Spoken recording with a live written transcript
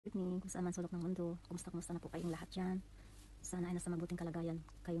Whitney, kung saan man sulok ng mundo. Kumusta na po kayong lahat dyan. Sana ay nasa mabuting kalagayan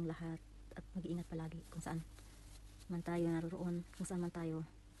kayong lahat at mag-iingat palagi kung saan man tayo naroon, kung saan man tayo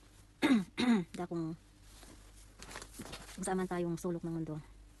kung saan man tayong sulok ng mundo.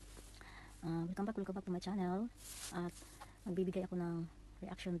 Welcome back to my channel. At magbibigay ako ng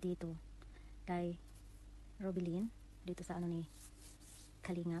reaction dito kay RUBELYN dito sa ni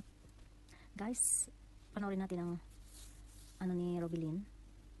Kalingap. Guys, panoorin natin ang ni RUBELYN.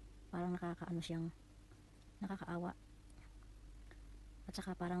 Parang nakakaawa. At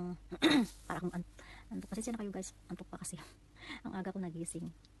saka parang parang antok. Pasensya na kayo guys, antok pa kasi. Ang aga ko nagising.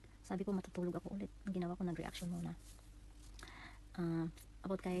 Sabi ko matutulog ako ulit. Ang ginawa ko, nag-reaction muna.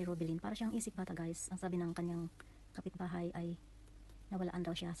 About kay RUBELYN, para siyang isip bata guys. Ang sabi ng kanyang kapitbahay ay nawalaan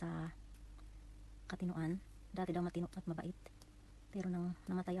daw siya sa katinuan. Dati daw matino at mabait. Pero nang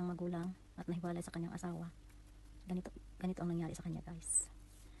namatay ang magulang at nahiwalay sa kanyang asawa, ganito ang nangyari sa kanya guys.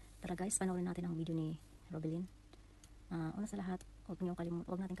 Tara guys, panoorin natin ang video ni RUBELYN. Una sa lahat, huwag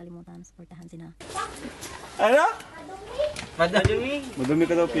natin kalimutan supportahan sina. Ano? Madumi. Madumi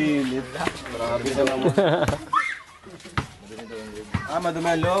ka daw, pilit. Grabe ka naman. Madumi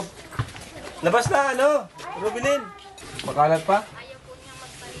ang loob. Labas na, ano? RUBELYN. Makalat pa?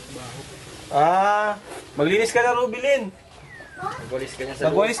 Maglinis ka na, RUBELYN.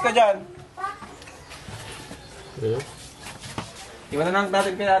 Magwalis ka dyan. Iwan na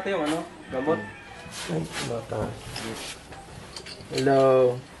natin pinate yung ano, gamot. Ay, bata.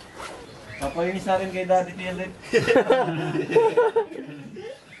 Hello. Papalinis natin kay Daddy Philip.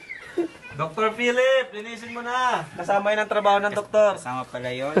 Dr. Philip, linisin mo na. Kasama yun ang trabaho ng doktor. Kasama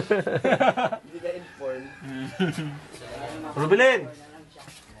pala yun. Hindi ka inform. RUBELYN.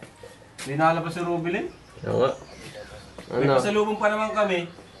 Hindi nakalabas si RUBELYN. Oo nga. May pasalubong pa naman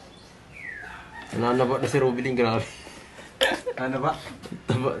kami. Nananaba na si RUBELYN, grabe. Ano ba?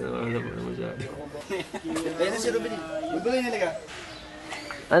 Taba, nananaba na masyado. Ayun na si RUBELYN. RUBELYN, nalaga.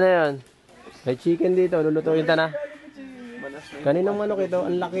 Ano yun? May chicken dito, lulutuin ta na. Kaninang manok ito?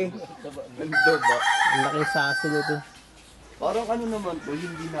 Ang laki. Ang laking saso nito. Parang ano naman to,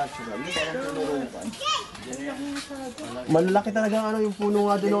 hindi natural. Parang tinurukan. Malaki talaga ano yung puno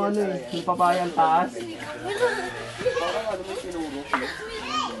nga doon ng ano eh. Yung papaya ang taas. Parang ano may tinuro.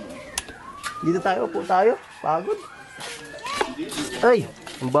 Dito tayo, upo tayo. Pagod. Ay,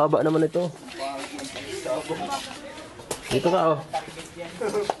 ang baba naman ito. Dito ka oh.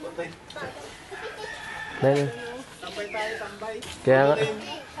 Dahil. Kaya nga.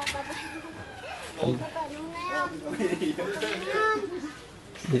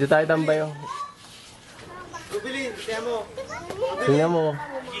 Dito tayo tambay oh. RUBELYN, tingnan mo. Tingnan mo.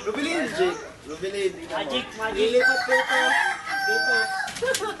 RUBELYN, Jake. RUBELYN. Magic. Lilipat ko ito. Dito.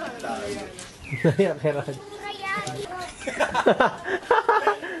 Naya kerad.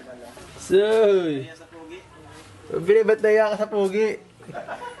 Soy. RUBELYN, ba't naiya ka sa pugi?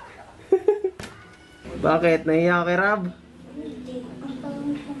 Bakit? Naiya ka kay Rab?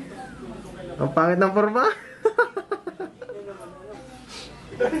 Ang pangit ng forma?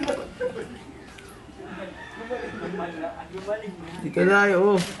 Dito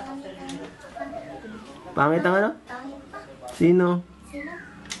tayo, oh. Pangit ang ano? Sino?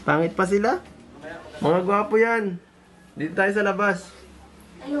 Pangit pa sila? Mga gwapo yan. Dito tayo sa labas.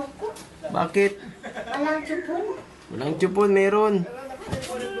 Ayoko. Bakit? Walang tsupon. Walang tsupon, meron.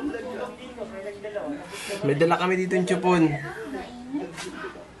 May dala kami dito yung tsupon.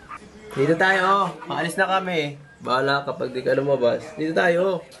 Dito tayo, oh. Maalis na kami. Bahala kapag di ka lumabas. Dito tayo,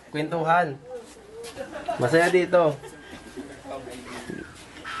 oh. Kwentuhan. Masaya dito.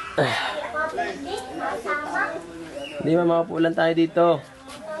 Pwede, masama. Hindi mamapulan tayo dito.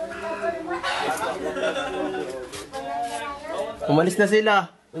 Umalis na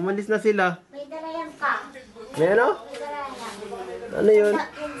sila. Umalis na sila. May dalayan ka. May ano? May dalayan. Ano yun? Sa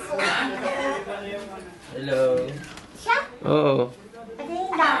punso. Hello. Siya? Oo.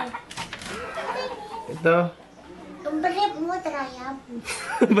 Patingin daw. Ito. Tumbalib mo, trayab.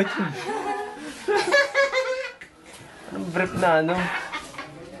 Ba't yun? Anong brief na ano?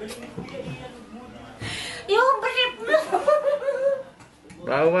 Yung brief mo.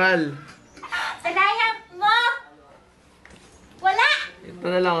 Bawal. Trayab mo. Wala. Ito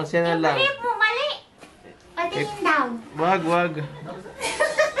na lang. Siya na Yung lang. brief mo, mali. Patingin daw. Wag, wag.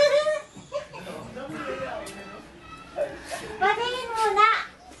 Patingin muna.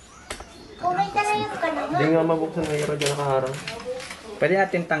 Kung may dalayan ka naman. Hindi nga mabuksan na yung dyan nakaharang. Pwede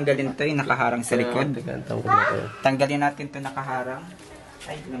natin tanggalin to yung nakaharang sa likod. Tigantang ko na kayo. Tanggalin natin to nakaharang.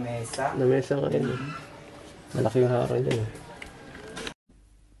 Ay, lamesa. Namesa nga yun. Malaki yung harang dyan.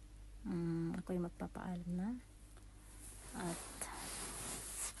 Ako yung magpapaalam na. At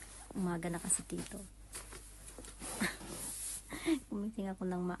Umaga na kasi dito. Gumising ako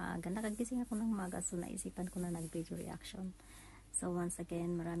ng maaga. Nakagising ako ng maaga, so naisipan ko na nag-video reaction. So once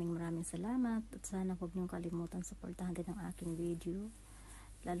again, maraming salamat at sana huwag niyong kalimutan suportahan din ang aking video.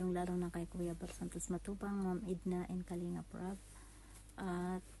 Lalong-lalo na kay Kuya Valsantosmatubang, Ma'am Edna and KALINGAPRAB.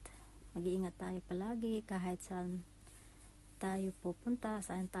 At mag-iingat tayo palagi kahit saan tayo pupunta,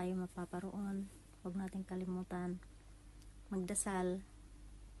 saan tayo mapaparoon. Huwag nating kalimutan magdasal.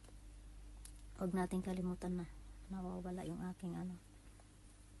 Huwag nating kalimutan na nawawala yung aking ano.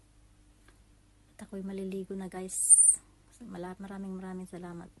 At ako'y maliligo na guys. Maraming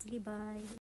salamat. Sige, bye.